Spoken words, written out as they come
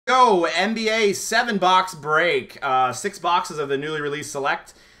Go NBA 7-box break. 6 boxes of the newly released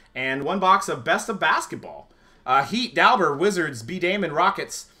Select and 1 box of Best of Basketball. Heat, Dalber, Wizards, B. Damon,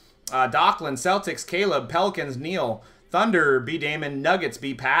 Rockets, Docklin, Celtics, Caleb, Pelicans, Neil, Thunder, B. Damon, Nuggets,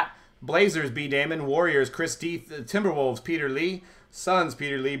 B. Pat, Blazers, B. Damon, Warriors, Chris Deeth, Timberwolves, Peter Lee, Suns,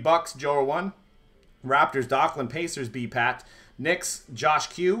 Peter Lee, Bucks, Joel 1, Raptors, Docklin, Pacers, B. Pat, Knicks, Josh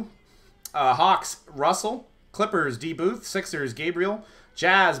Q, Hawks, Russell, Clippers, D. Booth, Sixers, Gabriel,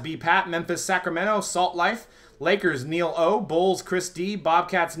 Jazz, B. Pat, Memphis, Sacramento, Salt Life, Lakers, Neil O, Bulls, Chris D,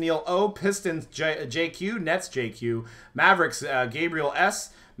 Bobcats, Neil O, Pistons, JQ, Nets, JQ, Mavericks, Gabriel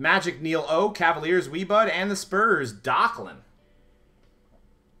S, Magic, Neil O, Cavaliers, Weebud, and the Spurs, Docklin.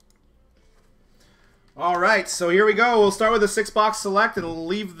 All right, so here we go. We'll start with a 6-box select and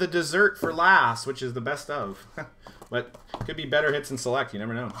leave the dessert for last, which is the best of. But could be better hits in select. You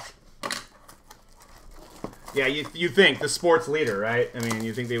never know. Yeah, you think the sports leader, right? I mean,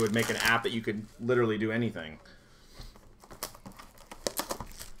 you think they would make an app that you could literally do anything.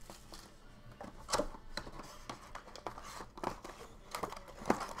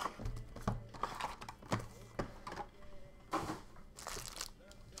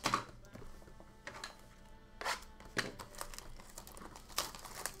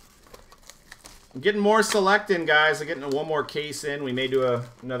 I'm getting more select in, guys. I'm getting one more case in. We may do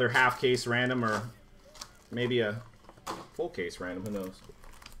another half case random or maybe a full case random. Who knows?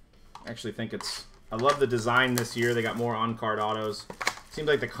 I actually think it's... I love the design this year. They got more on-card autos. Seems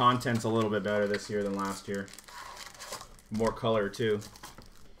like the content's a little bit better this year than last year. More color, too.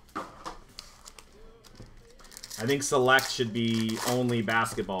 I think select should be only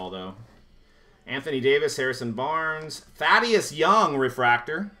basketball, though. Anthony Davis, Harrison Barnes. Thaddeus Young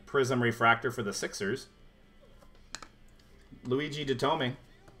refractor. Prism refractor for the Sixers. Luigi Datome.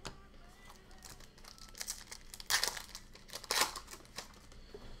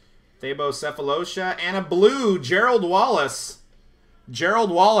 Thabo Cephalosha. And a blue, Gerald Wallace. Gerald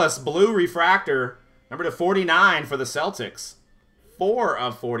Wallace, blue refractor. Number to 49 for the Celtics. 4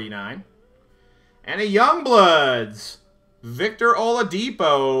 of 49. And a Youngbloods. Victor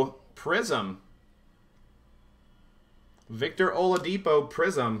Oladipo, Prism. Victor Oladipo,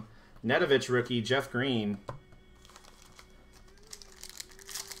 Prism. Nedovic rookie, Jeff Green.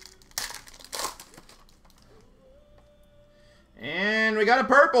 And we got a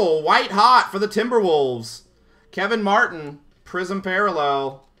purple, white hot for the Timberwolves. Kevin Martin, Prism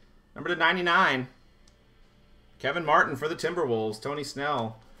Parallel, number to 99. Kevin Martin for the Timberwolves. Tony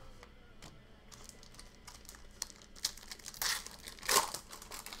Snell.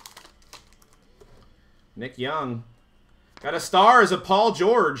 Nick Young. Got a stars of Paul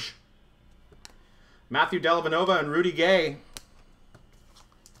George. Matthew Dellavedova and Rudy Gay.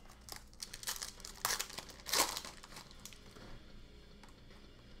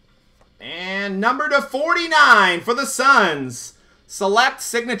 And number to 49 for the Suns. Select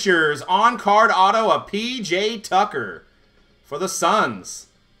signatures on-card auto of P.J. Tucker for the Suns.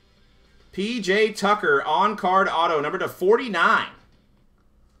 P.J. Tucker on-card auto number to 49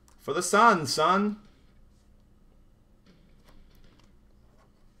 for the Suns, son.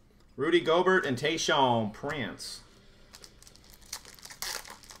 Rudy Gobert and Tayshaun Prince.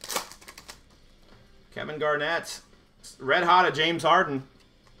 Kevin Garnett. Red hot of James Harden.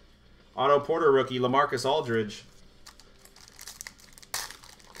 Otto Porter rookie, LaMarcus Aldridge.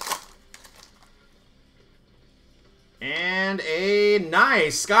 And a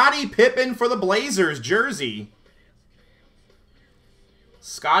nice Scottie Pippen for the Blazers jersey.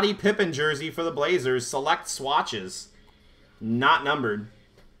 Scottie Pippen jersey for the Blazers. Select swatches. Not numbered.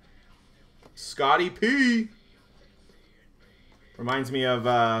 Scotty P. Reminds me of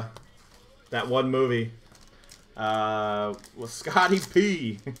that one movie. With Scotty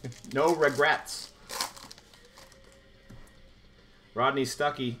P. No regrets. Rodney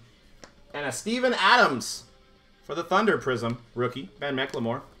Stuckey. And a Steven Adams for the Thunder Prism. Rookie. Ben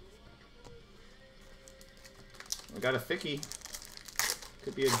McLemore. We got a Thicky.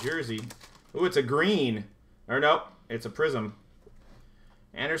 Could be a jersey. Ooh, it's a green. Or nope, it's a Prism.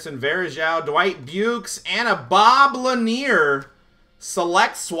 Anderson Varejao, Dwight Bukes, and a Bob Lanier.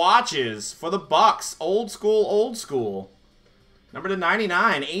 Select swatches for the Bucks. Old school, old school. Number to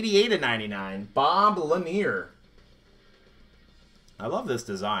 99. 88 to 99. Bob Lanier. I love this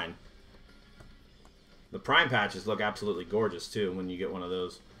design. The prime patches look absolutely gorgeous, too, when you get one of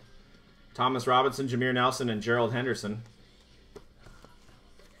those. Thomas Robinson, Jameer Nelson, and Gerald Henderson.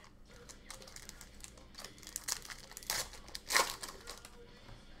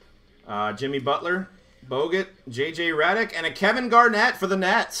 Jimmy Butler, Bogut, J.J. Redick, and a Kevin Garnett for the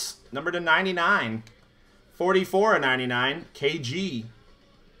Nets. Number to 99. 44 of 99. KG.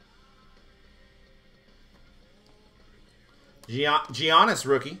 Giannis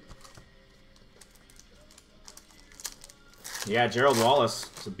rookie. Yeah, Gerald Wallace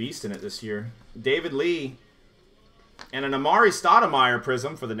is a beast in it this year. David Lee. And an Amari Stoudemire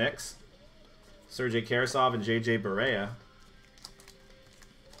prism for the Knicks. Sergei Karasov and J.J. Barea.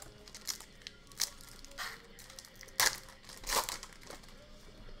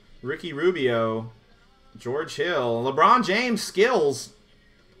 Ricky Rubio. George Hill. LeBron James skills.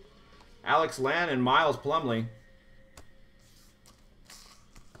 Alex Len and Miles Plumlee.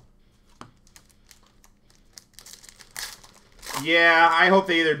 Yeah, I hope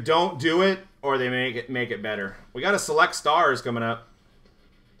they either don't do it or they make it better. We got a select stars coming up.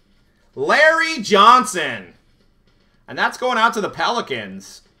 Larry Johnson. And that's going out to the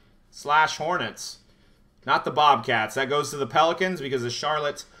Pelicans / Hornets. Not the Bobcats. That goes to the Pelicans because the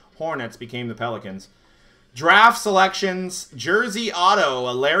Charlotte Hornets became the Pelicans. Draft selections. Jersey auto.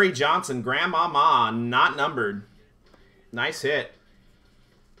 A Larry Johnson. Grandmama. Not numbered. Nice hit.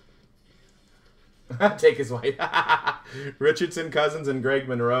 Take his wife. Richardson, Cousins, and Greg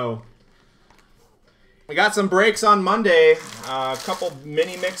Monroe. We got some breaks on Monday. A couple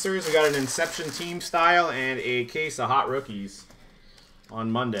mini mixers. We got an Inception team style and a case of hot rookies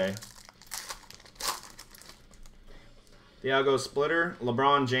on Monday. Thiago Splitter,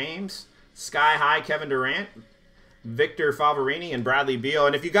 LeBron James, Sky High Kevin Durant, Victor Favorini, and Bradley Beal.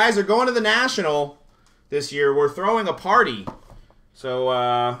 And if you guys are going to the National this year, we're throwing a party.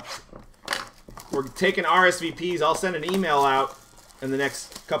 So we're taking RSVPs. I'll send an email out in the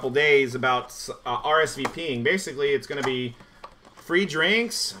next couple days about RSVPing. Basically, it's going to be free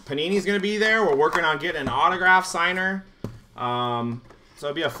drinks. Panini's going to be there. We're working on getting an autograph signer. So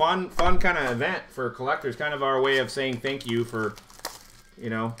it'll be a fun kind of event for collectors. Kind of our way of saying thank you for,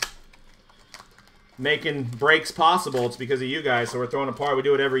 you know, making breaks possible. It's because of you guys. So we're throwing a party. We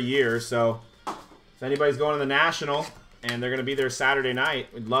do it every year. So if anybody's going to the National and they're going to be there Saturday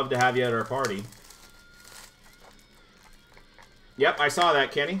night, we'd love to have you at our party. Yep, I saw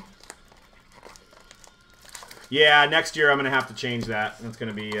that, Kenny. Yeah, next year I'm going to have to change that. It's going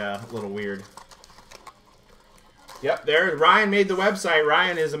to be a little weird. Yep, there. Ryan made the website.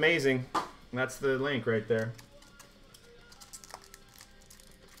 Ryan is amazing. That's the link right there.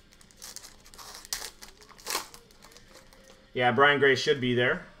 Yeah, Brian Gray should be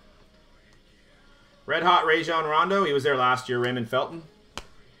there. Red Hot Rajon Rondo. He was there last year. Raymond Felton.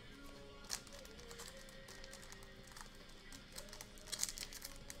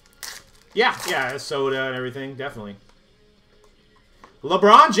 Yeah, soda and everything. Definitely.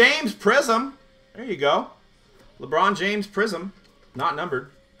 LeBron James Prism. There you go. LeBron James Prism. Not numbered.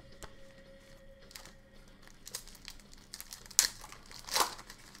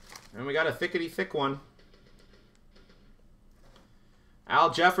 And we got a thickety-thick one.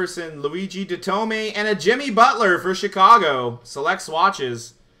 Al Jefferson, Luigi Ditome, and a Jimmy Butler for Chicago. Select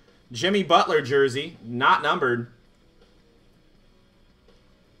swatches. Jimmy Butler jersey. Not numbered.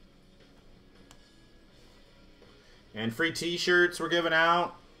 And free t-shirts we're giving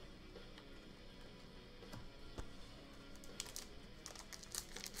out.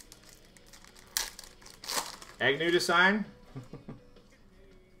 Agnew to sign.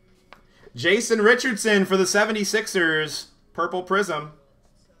 Jason Richardson for the 76ers. Purple Prism.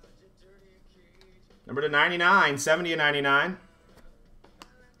 Number to 99. 70 to 99.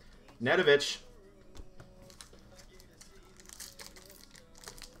 Nedovic.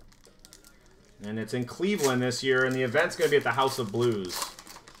 And it's in Cleveland this year, and the event's going to be at the House of Blues.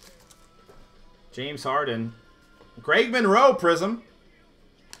 James Harden. Greg Monroe Prism.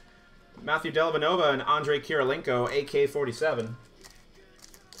 Matthew Dellavedova and Andre Kirilenko, AK-47.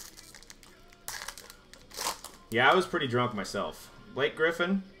 Yeah, I was pretty drunk myself. Blake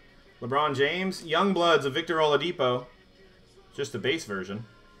Griffin, LeBron James, Youngbloods of Victor Oladipo. Just the base version.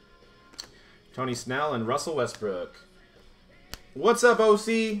 Tony Snell and Russell Westbrook. What's up, OC?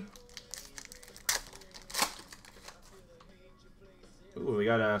 Ooh, we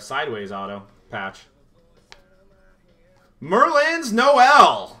got a sideways auto patch. Merlins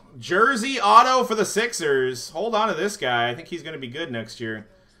Noel. Jersey auto for the Sixers. Hold on to this guy. I think he's going to be good next year.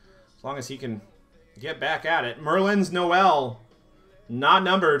 As long as he can get back at it. Merlins Noel. Not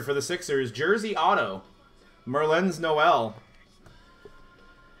numbered for the Sixers. Jersey auto. Merlins Noel.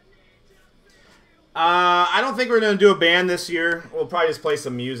 I don't think we're going to do a band this year. We'll probably just play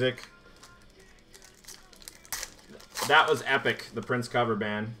some music. That was epic, the Prince cover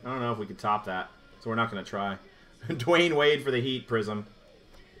band. I don't know if we could top that. So we're not going to try. Dwayne Wade for the Heat Prism.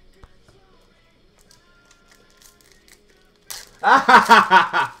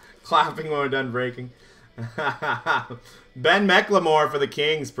 Clapping when we're done breaking. Ben McLemore for the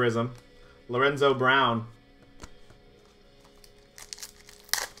Kings Prism. Lorenzo Brown.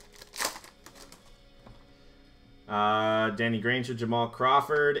 Danny Granger, Jamal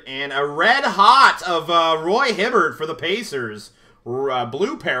Crawford, and a red hot of Roy Hibbert for the Pacers.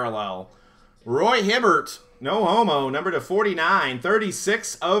 Blue parallel. Roy Hibbert, no homo, number to 49.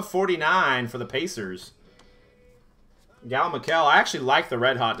 36 of 49 for the Pacers. Gal McKell. I actually like the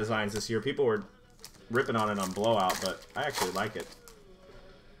red hot designs this year. People were ripping on it on Blowout, but I actually like it.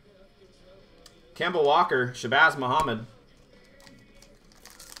 Kemba Walker, Shabazz Muhammad.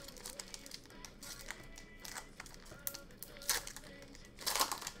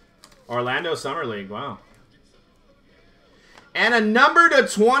 Orlando Summer League, wow. And a number to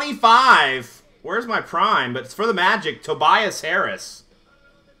 25. Where's my prime? But it's for the Magic, Tobias Harris.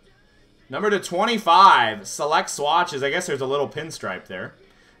 Number to 25. Select swatches. I guess there's a little pinstripe there.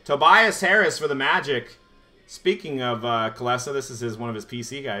 Tobias Harris for the Magic. Speaking of Kalesa, this is one of his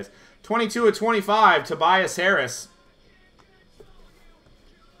PC guys. 22 of 25, Tobias Harris.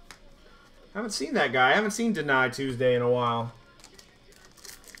 Haven't seen that guy. I haven't seen Deny Tuesday in a while.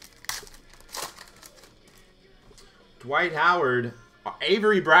 Dwight Howard.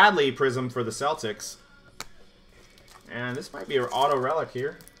 Avery Bradley Prism for the Celtics. And this might be an auto relic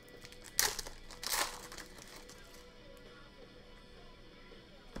here.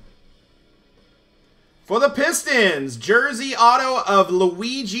 For the Pistons, jersey auto of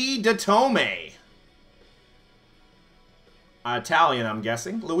Luigi Datome. Italian, I'm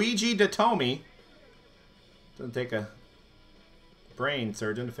guessing. Luigi Datome. Doesn't take a brain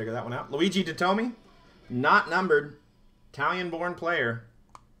surgeon to figure that one out. Luigi Datome, not numbered. Italian-born player.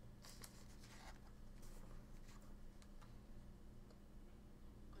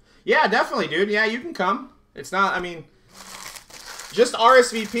 Yeah, definitely, dude. Yeah, you can come. It's not, I mean, just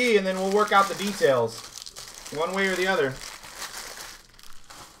RSVP and then we'll work out the details. One way or the other.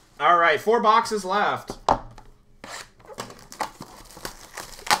 All right, 4 boxes left.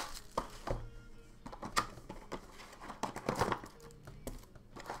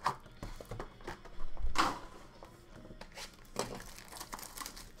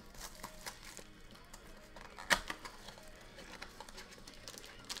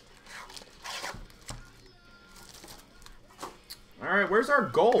 All right, where's our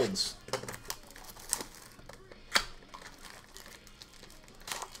golds?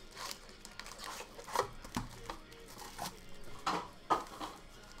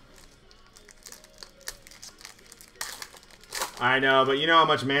 I know, but you know how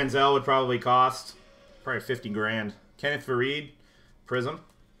much Manziel would probably cost? Probably 50 grand. Kenneth Faried, Prism.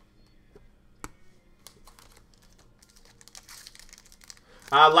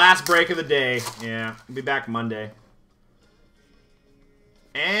 Last break of the day. Yeah, we'll be back Monday.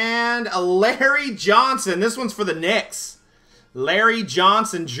 And a Larry Johnson. This one's for the Knicks. Larry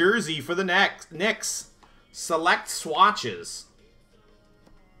Johnson jersey for the Knicks. Select swatches.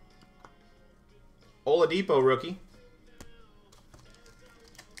 Oladipo rookie.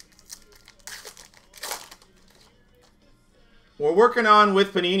 We're working on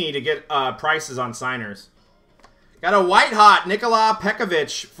with Panini to get prices on signers. Got a white hot Nikola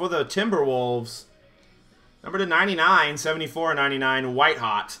Pekovic for the Timberwolves. Number to 99, 74/99, white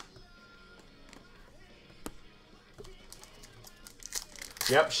hot.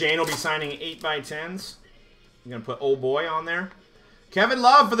 Yep, Shane will be signing 8x10s. I'm going to put old boy on there. Kevin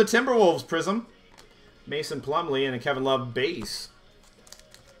Love for the Timberwolves Prism. Mason Plumlee and a Kevin Love base.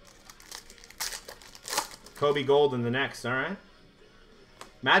 Kobe Gold in the next, all right.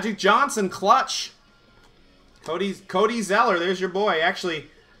 Magic Johnson clutch. Cody Zeller, there's your boy. Actually,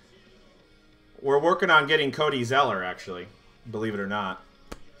 we're working on getting Cody Zeller, actually. Believe it or not.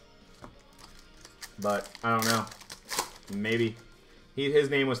 But, I don't know. Maybe. His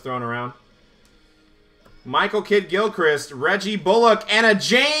name was thrown around. Michael Kidd-Gilchrist, Reggie Bullock, and a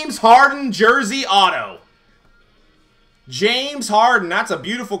James Harden jersey auto. James Harden, that's a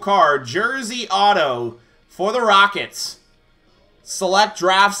beautiful card. Jersey auto for the Rockets. Select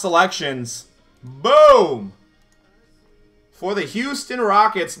draft selections. Boom! For the Houston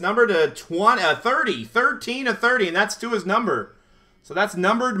Rockets, number to 30. 13 of 30, and that's to his number. So that's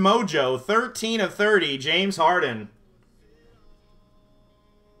numbered mojo. 13 of 30, James Harden.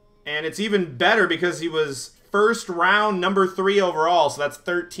 And it's even better because he was first round number 3 overall, so that's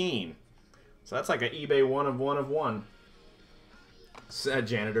 13. So that's like an eBay 1 of 1 of 1.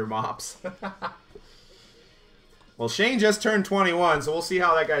 Janitor mops. Well, Shane just turned 21, so we'll see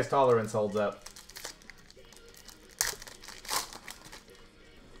how that guy's tolerance holds up.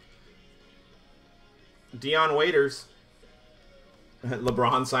 Dion Waiters.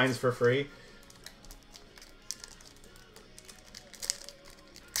 LeBron signs for free.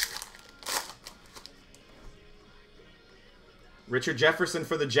 Richard Jefferson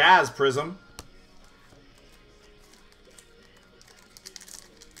for the Jazz Prism.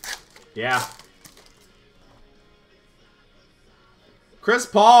 Yeah. Chris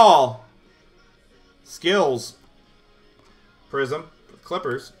Paul. Skills. Prism.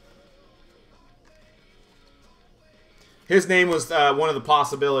 Clippers. His name was one of the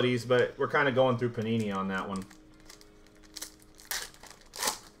possibilities, but we're kind of going through Panini on that one.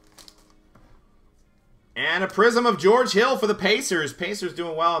 And a Prism of George Hill for the Pacers. Pacers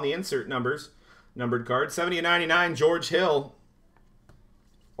doing well on the insert numbers. Numbered card. 70 of 99, George Hill.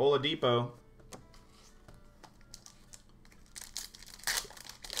 Oladipo.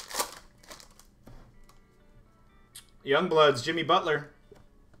 Youngbloods, Jimmy Butler.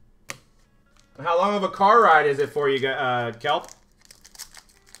 How long of a car ride is it for you, Kelp?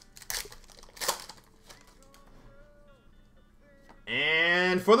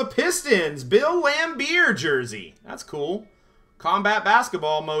 And for the Pistons, Bill Laimbeer jersey. That's cool. Combat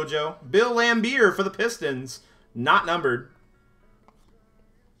Basketball Mojo. Bill Laimbeer for the Pistons. Not numbered.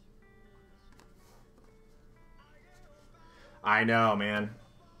 I know, man.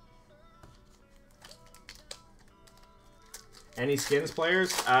 Any Skins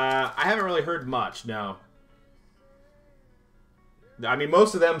players? I haven't really heard much, no. I mean,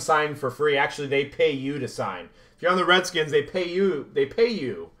 most of them sign for free. Actually, they pay you to sign. If you're on the Redskins, they pay you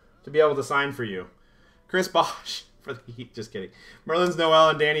to be able to sign for you. Chris Bosh for the Heat. Just kidding. Merlins Noel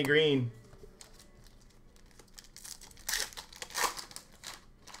and Danny Green.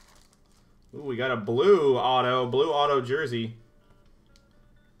 Ooh, we got a blue auto jersey.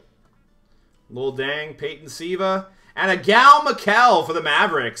 Lil Dang, Peyton Siva. And a Gal McKell for the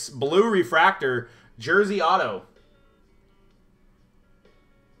Mavericks. Blue refractor jersey auto.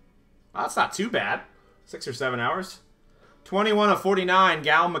 Oh, that's not too bad. 6 or 7 hours. 21 of 49,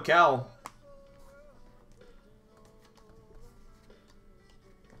 Gal McKell.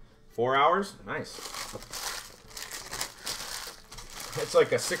 4 hours? Nice. It's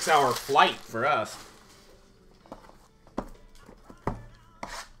like a 6-hour flight for us.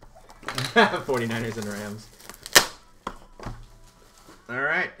 49ers and Rams. All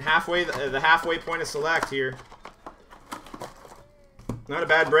right, the halfway point of select here. Not a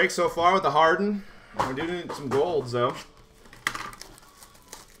bad break so far with the Harden. We're doing some golds though.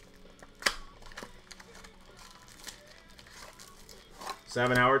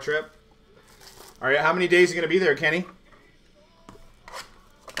 Seven-hour trip. All right, how many days are you gonna be there, Kenny?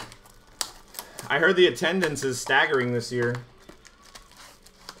 I heard the attendance is staggering this year.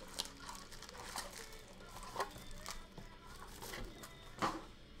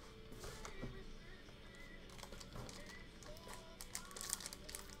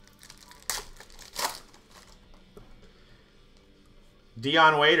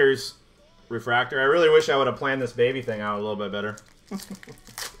 Dion Waiters refractor. I really wish I would have planned this baby thing out a little bit better.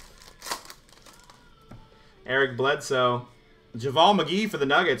 Eric Bledsoe. Javal McGee for the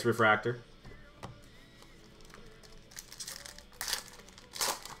Nuggets refractor.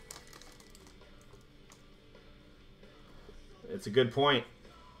 It's a good point.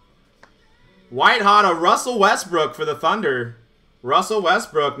 White hot, a Russell Westbrook for the Thunder. Russell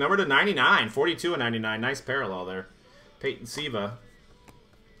Westbrook, number to 99. 42 of 99. Nice parallel there. Peyton Siva.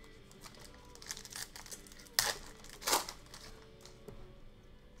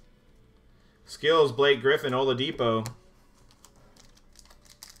 Skills, Blake Griffin, Oladipo.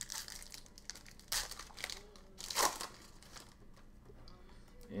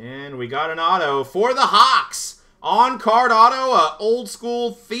 And we got an auto for the Hawks. On-card auto, old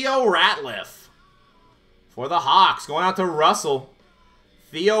school Theo Ratliff. For the Hawks, going out to Russell.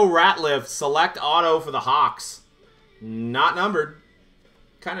 Theo Ratliff, select auto for the Hawks. Not numbered.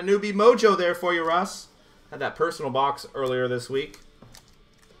 Kind of newbie mojo there for you, Russ. Had that personal box earlier this week.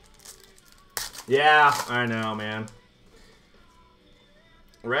 Yeah, I know, man.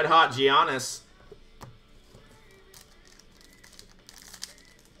 Red Hot Giannis.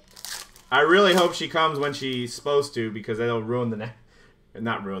 I really hope she comes when she's supposed to, because it'll ruin the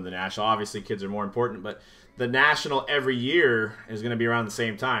not ruin the national. Obviously, kids are more important, but the national every year is going to be around the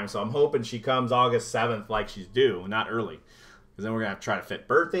same time. So I'm hoping she comes August 7th like she's due, not early. Because then we're going to have to try to fit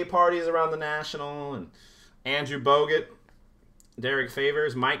birthday parties around the national. And Andrew Bogut. Derek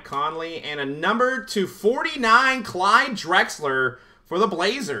Favors, Mike Conley, and a number to 49 Clyde Drexler for the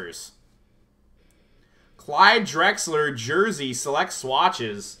Blazers. Clyde Drexler jersey select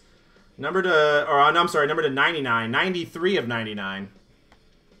swatches. Number to, or I'm sorry, number to 99. 93 of 99.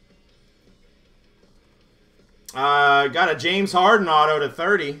 Got a James Harden auto to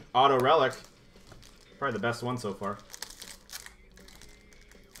 30. Auto relic. Probably the best one so far.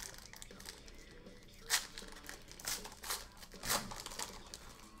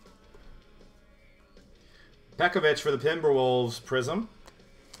 Pekovic for the Timberwolves, Prism.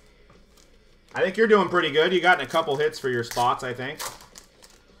 I think you're doing pretty good. You got a couple hits for your spots, I think.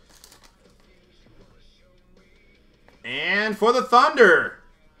 And for the Thunder,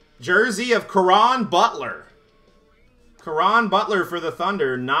 jersey of Caron Butler. Caron Butler for the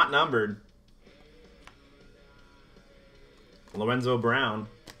Thunder, not numbered. Lorenzo Brown.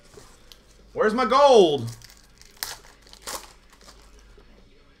 Where's my gold?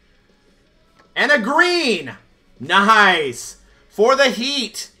 And a green. Nice. For the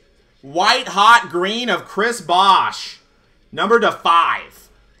Heat, white hot green of Chris Bosh. Numbered to 5.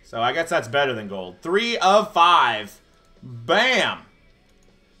 So I guess that's better than gold. 3 of 5. Bam.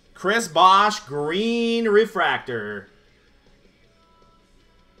 Chris Bosh, green refractor.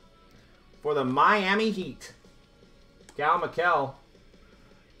 For the Miami Heat, Gal McKell.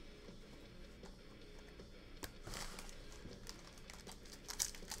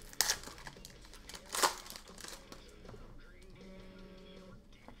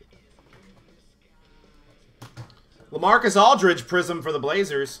 LaMarcus Aldridge prism for the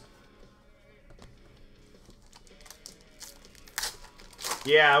Blazers.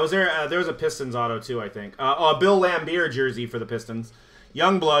 Yeah, was there? There was a Pistons auto too, I think. A Bill Laimbeer jersey for the Pistons.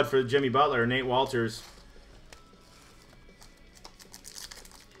 Youngblood for Jimmy Butler. Nate Walters.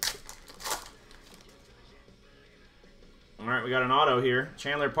 All right, we got an auto here.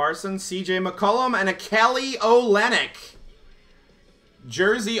 Chandler Parsons, C.J. McCollum, and a Kelly Olynyk.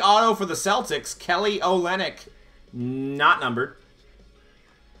 Jersey auto for the Celtics. Kelly Olynyk. Not numbered.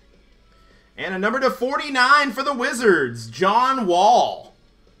 And a number to 49 for the Wizards. John Wall.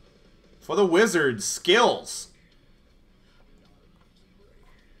 For the Wizards. Skills.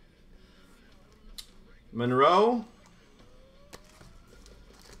 Monroe.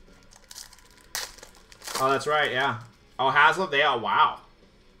 Oh, that's right, yeah. Oh, Haslett. Oh, wow.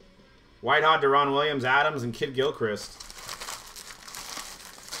 White Hot, Deron Williams, Adams, and Kid Gilchrist.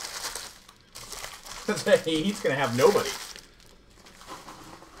 He's going to have nobody.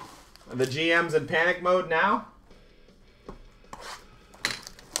 The GM's in panic mode now?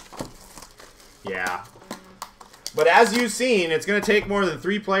 Yeah. But as you've seen, it's going to take more than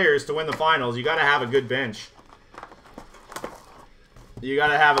 3 players to win the finals. You got to have a good bench. You got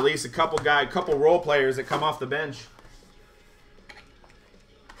to have at least a couple role players that come off the bench.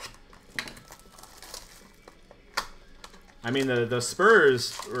 I mean, the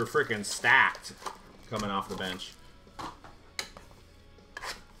Spurs were freaking stacked coming off the bench.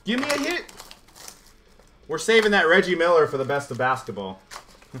 Give me a hit. We're saving that Reggie Miller for the best of basketball.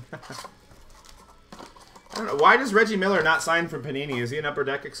 I don't know. Why does Reggie Miller not sign for Panini? Is he an Upper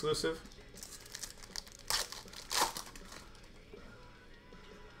Deck exclusive?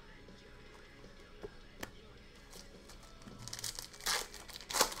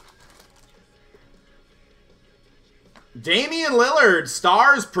 Damian Lillard,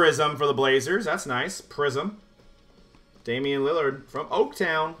 Stars Prism for the Blazers. That's nice. Prism. Damian Lillard from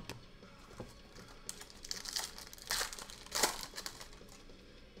Oaktown.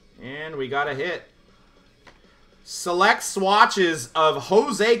 And we got a hit. Select swatches of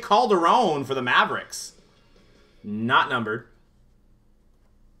Jose Calderon for the Mavericks. Not numbered.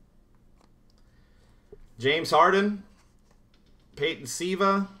 James Harden. Peyton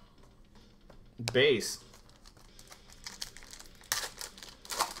Siva. Base.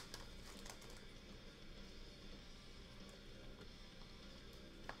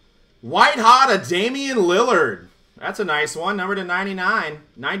 White Hot of Damian Lillard. That's a nice one. Number to 99.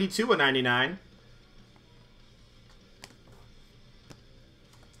 92 of 99.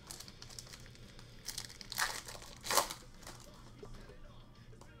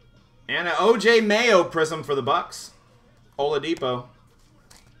 And an OJ Mayo prism for the Bucks. Oladipo.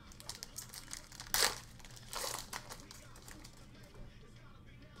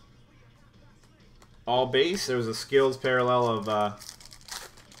 All base. There was a skills parallel of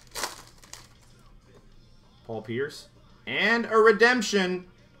Paul Pierce. And a redemption.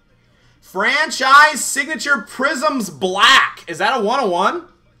 Franchise Signature Prisms Black. Is that a 101?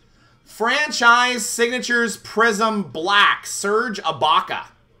 Franchise Signatures Prism Black. Serge Ibaka.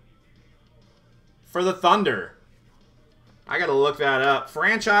 For the Thunder. I gotta look that up.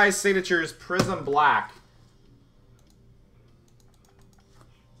 Franchise Signatures Prism Black.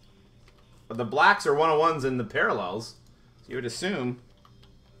 But the blacks are 101s in the parallels. So you would assume.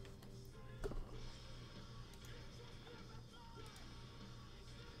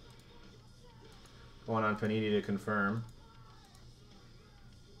 Going on Panini to confirm.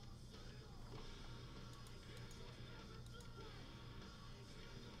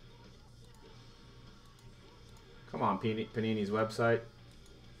 Come on, Panini's website.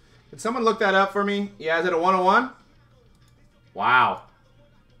 Can someone look that up for me? Yeah, is it a 101? Wow.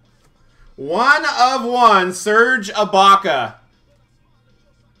 1 of 1, Serge Ibaka.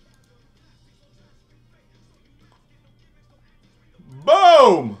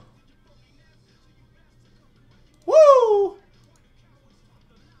 Boom! Woo!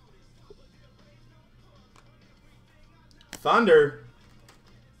 Thunder.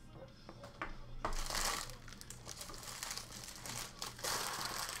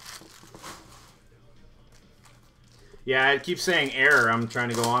 Yeah, it keeps saying error. I'm trying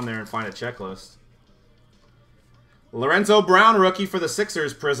to go on there and find a checklist. Lorenzo Brown, rookie for the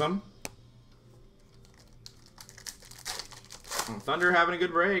Sixers, Prism. Thunder having a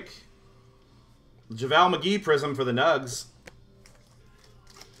good break. JaVale McGee, Prism for the Nugs.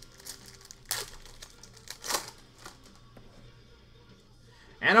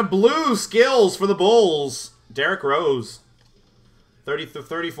 And a blue skills for the Bulls. Derrick Rose.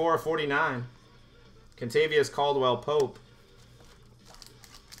 34/49. Kentavious Caldwell Pope.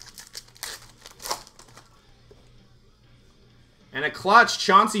 And a clutch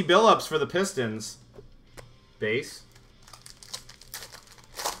Chauncey Billups for the Pistons. Base.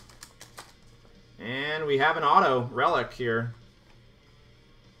 And we have an auto relic here.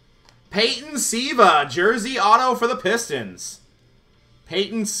 Peyton Siva, jersey auto for the Pistons.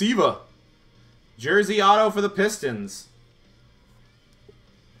 Peyton Siva, jersey auto for the Pistons.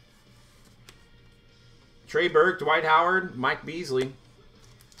 Trey Burke, Dwight Howard, Mike Beasley.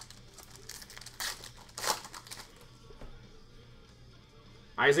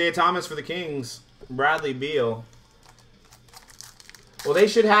 Isaiah Thomas for the Kings, Bradley Beal. Well, they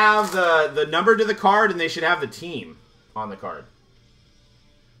should have the number to the card, and they should have the team on the card.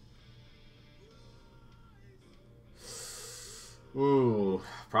 Ooh,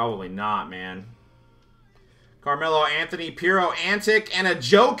 probably not, man. Carmelo Anthony, Piro Antic, and a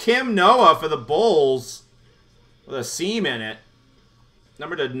Joakim Noah for the Bulls. With a seam in it.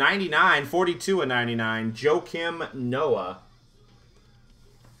 Number to 99, 42 of 99. Joakim Noah.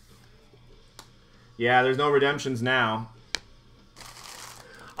 Yeah, there's no redemptions now.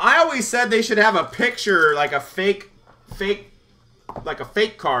 I always said they should have a picture, like a fake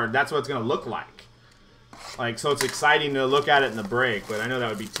card. That's what it's going to look like. Like, so it's exciting to look at it in the break, but I know that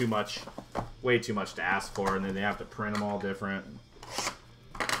would be too much, way too much to ask for, and then they have to print them all different.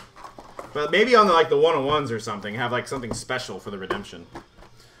 But maybe on the, like, the one-on-ones or something, have, like, something special for the redemption.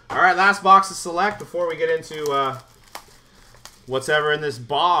 All right, last box to select before we get into what's ever in this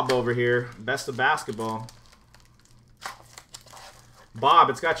Bob over here. Best of basketball. Bob,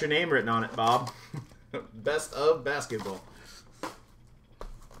 it's got your name written on it, Bob. Best of basketball.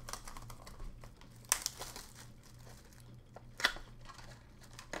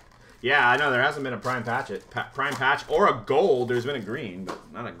 Yeah, I know there hasn't been a prime patch or a gold. There's been a green, but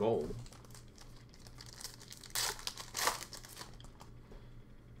not a gold.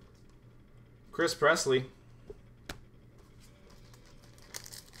 Chris Presley.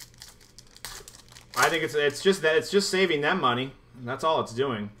 I think it's just saving them money. That's all it's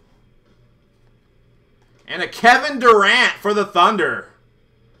doing. And a Kevin Durant for the Thunder.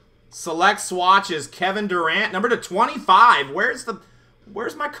 Select swatches Kevin Durant, number to 25. Where's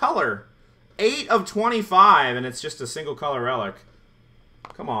my color? 8 of 25, and it's just a single color relic.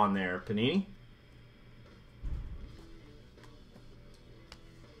 Come on there, Panini.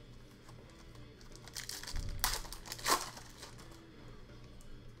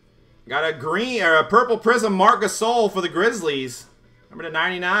 Got a green or a purple prism Marc Gasol for the Grizzlies. Number to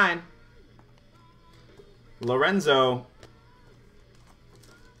 99. Lorenzo.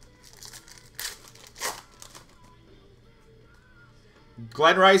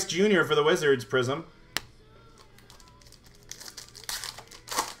 Glenn Rice Jr. for the Wizards prism.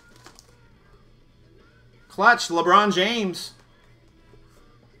 Clutch LeBron James.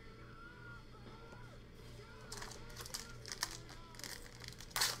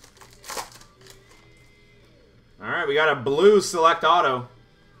 Alright, we got a blue select auto.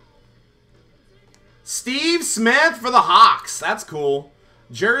 Steve Smith for the Hawks. That's cool.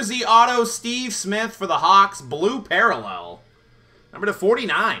 Jersey auto Steve Smith for the Hawks. Blue parallel. Number to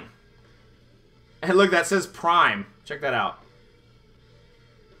 49. And look, that says Prime. Check that out.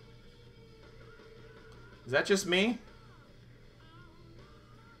 Is that just me?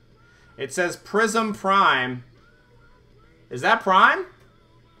 It says Prism Prime. Is that Prime?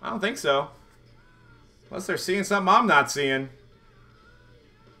 I don't think so. Unless they're seeing something I'm not seeing.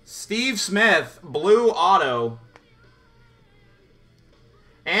 Steve Smith, blue auto.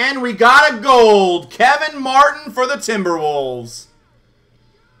 And we got a gold. Kevin Martin for the Timberwolves.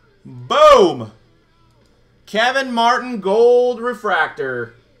 Boom. Kevin Martin gold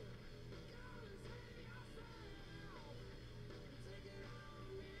refractor.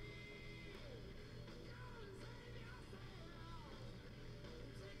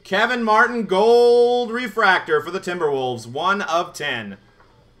 Kevin Martin gold refractor for the Timberwolves. 1 of 10.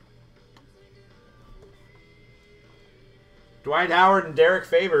 Dwight Howard and Derek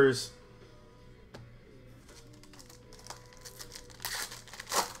Favors.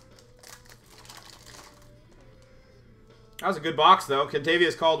 That was a good box, though.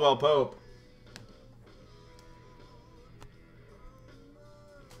 Kentavious Caldwell-Pope.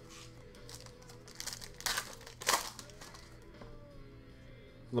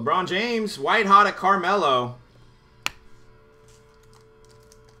 LeBron James, white hot at Carmelo.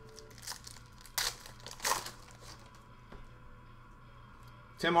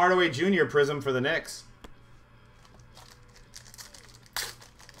 Tim Hardaway Jr. Prism for the Knicks.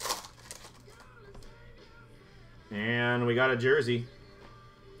 And we got a jersey.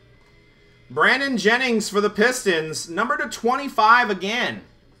 Brandon Jennings for the Pistons. Number to 25 again.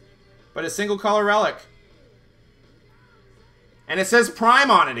 But a single color relic. And it says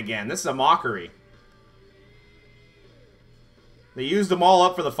Prime on it again. This is a mockery. They used them all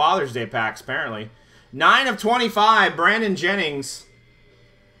up for the Father's Day packs, apparently. 9 of 25, Brandon Jennings.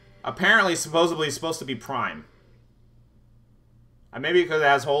 Apparently, supposedly supposed to be Prime. Maybe because it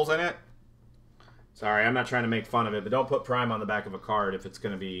has holes in it. Sorry, I'm not trying to make fun of it, but don't put Prime on the back of a card if it's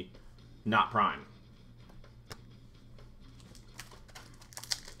going to be not Prime.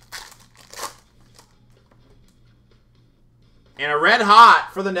 And a red hot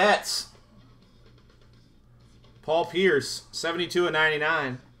for the Nets. Paul Pierce, 72 of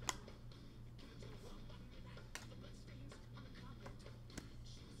 99.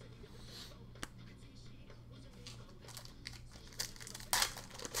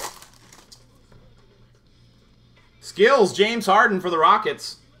 Skills, James Harden for the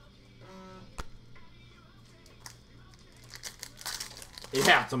Rockets.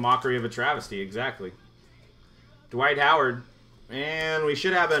 Yeah, it's a mockery of a travesty, exactly. Dwight Howard. And we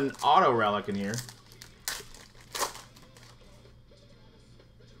should have an auto relic in here.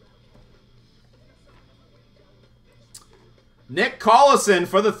 Nick Collison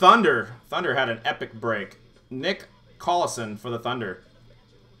for the Thunder. Thunder had an epic break. Nick Collison for the Thunder.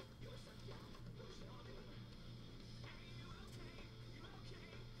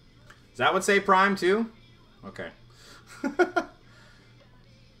 Does that one say Prime too? Okay.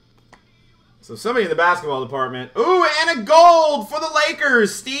 So somebody in the basketball department. Ooh, and a gold for the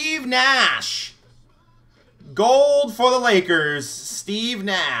Lakers. Steve Nash. Gold for the Lakers. Steve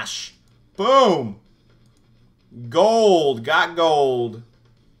Nash. Boom. Gold. Got gold.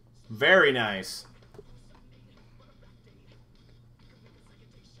 Very nice.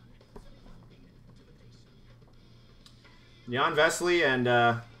 Jan Vesely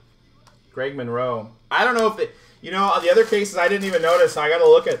and Greg Monroe. I don't know if they, you know, the other cases I didn't even notice. I gotta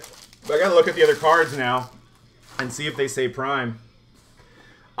look at the other cards now and see if they say Prime.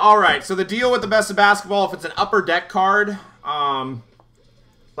 All right, so the deal with the best of basketball, if it's an upper deck card,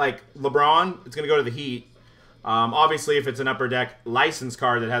 like LeBron, it's gonna go to the Heat. Obviously, if it's an upper deck license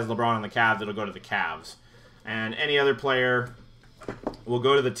card that has LeBron on the Cavs, it'll go to the Cavs. And any other player will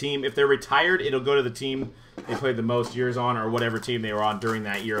go to the team. If they're retired, it'll go to the team they played the most years on, or whatever team they were on during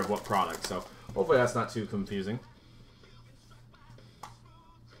that year of what product. So hopefully that's not too confusing.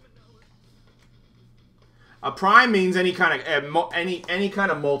 A Prime means any kind of any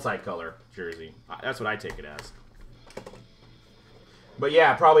kind of multicolor jersey. That's what I take it as. But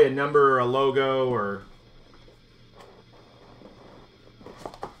yeah, probably a number or a logo or.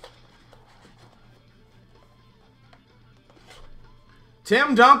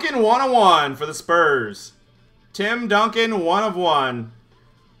 Tim Duncan, 1 of 1 for the Spurs. Tim Duncan, 1 of 1.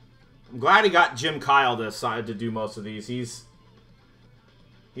 I'm glad he got Jim Kyle to do most of these. He's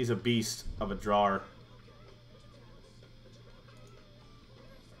a beast of a drawer.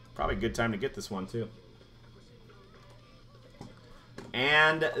 Probably a good time to get this one, too.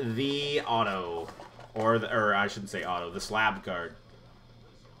 And the auto. Or I shouldn't say auto, the slab card.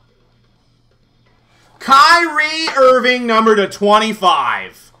 Kyrie Irving, number to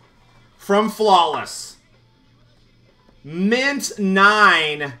 25. From Flawless. Mint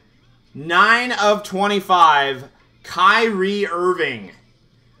 9. 9 of 25. Kyrie Irving.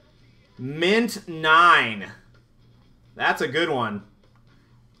 Mint 9. That's a good one.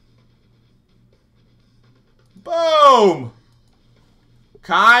 Boom!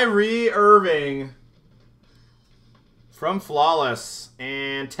 Kyrie Irving. From Flawless.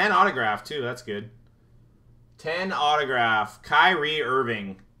 And 10 autograph, too. That's good. 10 autograph. Kyrie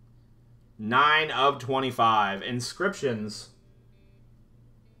Irving. 9 of 25. Inscriptions.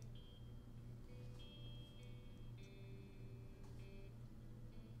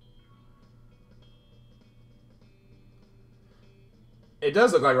 It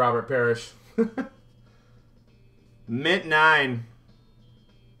does look like Robert Parrish. Mint 9.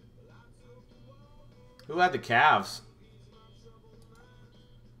 Who had the Cavs?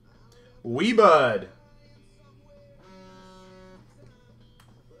 Weebud.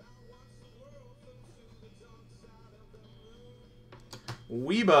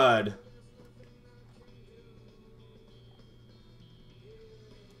 Weebud.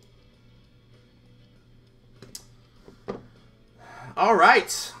 All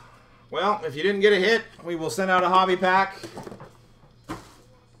right. Well, if you didn't get a hit, we will send out a hobby pack.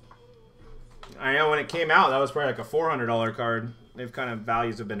 I know when it came out, that was probably like a $400 card. They've kind of,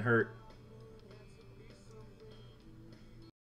 values have been hurt.